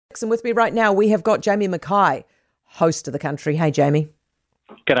And with me right now, we have got Jamie Mackay, host of the country. Hey, Jamie.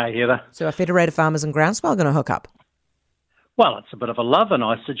 G'day, Heather. So are Federated Farmers and Groundswell going to hook up? Well, it's a bit of a love, and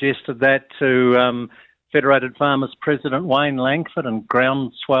I suggested that to Federated Farmers President Wayne Langford and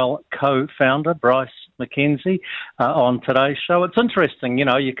Groundswell co-founder Bryce McKenzie on today's show. It's interesting,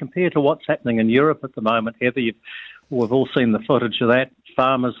 you compare to what's happening in Europe at the moment, Heather. We've all seen the footage of that.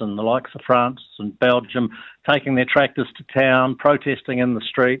 Farmers in the likes of France and Belgium taking their tractors to town, protesting in the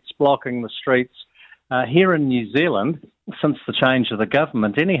streets, blocking the streets. Here in New Zealand, since the change of the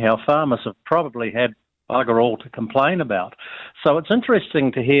government, anyhow, farmers have probably had bugger all to complain about. So it's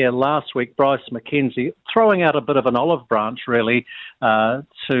interesting to hear last week Bryce McKenzie throwing out a bit of an olive branch, really, to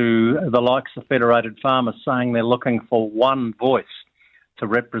the likes of Federated Farmers, saying they're looking for one voice to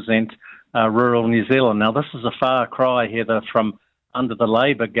represent rural New Zealand. Now, this is a far cry, Heather, from under the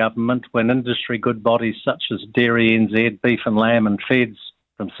Labor government, when industry good bodies such as Dairy NZ, Beef and Lamb and Feds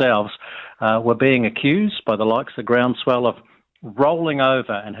themselves were being accused by the likes of Groundswell of rolling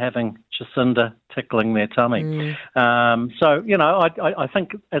over and having Jacinda tickling their tummy. I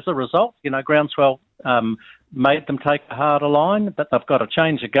think as a result, Groundswell made them take a harder line, but they've got to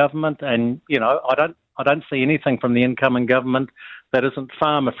change the government, and I don't see anything from the incoming government that isn't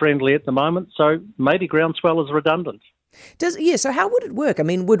farmer friendly at the moment. So maybe Groundswell is redundant. So how would it work? I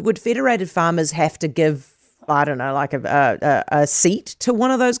mean, would Federated Farmers have to give, I don't know, like a seat to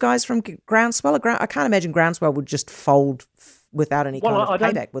one of those guys from Groundswell? I can't imagine Groundswell would just fold without any kind of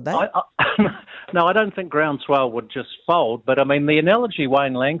payback, would they? No, I don't think Groundswell would just fold. But, I mean, the analogy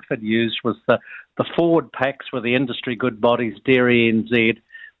Wayne Langford used was the forward packs with the industry good bodies, Dairy NZ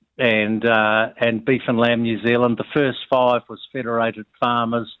and Beef and Lamb New Zealand. The first five was Federated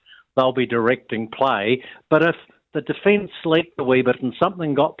Farmers. They'll be directing play. But if the defence leaked a wee bit and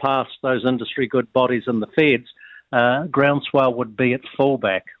something got past those industry good bodies and the feds, Groundswell would be at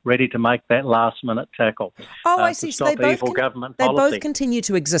fullback, ready to make that last-minute tackle. I see. So they both continue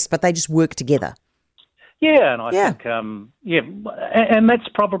to exist, but they just work together. Yeah, and I think, and that's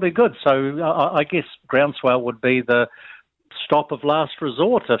probably good. So I guess Groundswell would be the stop of last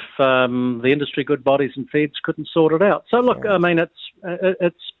resort if the industry good bodies and feds couldn't sort it out. So look, I mean,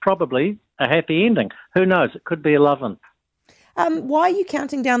 it's probably a happy ending. Who knows? It could be 11. Why are you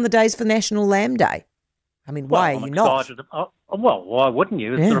counting down the days for National Lamb Day? I mean, why are you not? Well, why wouldn't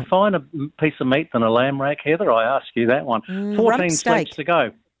you? Is there a finer piece of meat than a lamb rack, Heather? I ask you that one. 14 sleeps to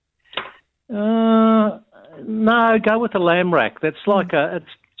go. No, go with a lamb rack. That's like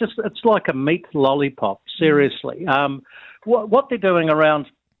it's like a meat lollipop. Seriously, what they're doing around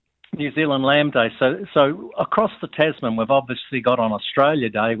New Zealand Lamb Day. So across the Tasman, we've obviously got on Australia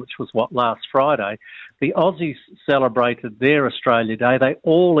Day, which was last Friday. The Aussies celebrated their Australia Day. They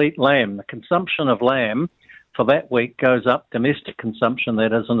all eat lamb. The consumption of lamb for that week goes up, domestic consumption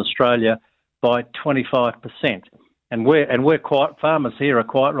that is in Australia, by 25%. And farmers here are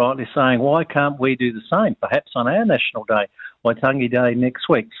quite rightly saying, why can't we do the same, perhaps on our National Day, Waitangi Day next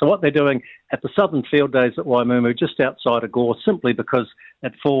week? So what they're doing at the Southern Field Days at Waimumu, just outside of Gore, simply because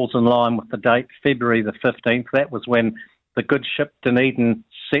it falls in line with the date, February the 15th. That was when the good ship Dunedin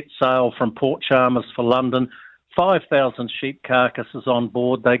set sail from Port Chalmers for London. 5,000 sheep carcasses on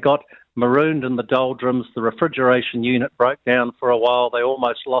board. They got marooned in the doldrums. The refrigeration unit broke down for a while. They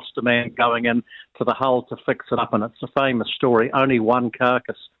almost lost a man going in to the hull to fix it up, and it's a famous story. Only one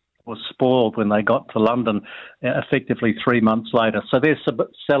carcass was spoiled when they got to London, effectively 3 months later. So they're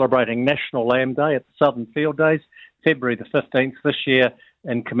celebrating National Lamb Day at the Southern Field Days, February the 15th this year,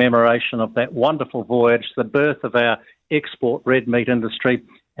 in commemoration of that wonderful voyage, the birth of our export red meat industry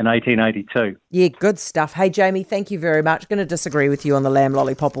in 1882. Yeah, good stuff. Hey, Jamie, thank you very much. Going to disagree with you on the lamb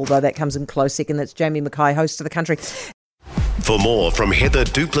lollipop, although that comes in close second. That's Jamie Mackay, host of the country. For more from Heather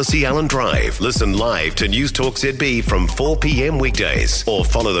Duplessis Allen Drive, listen live to News Talk ZB from 4 p.m. weekdays or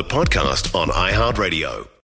follow the podcast on iHeartRadio.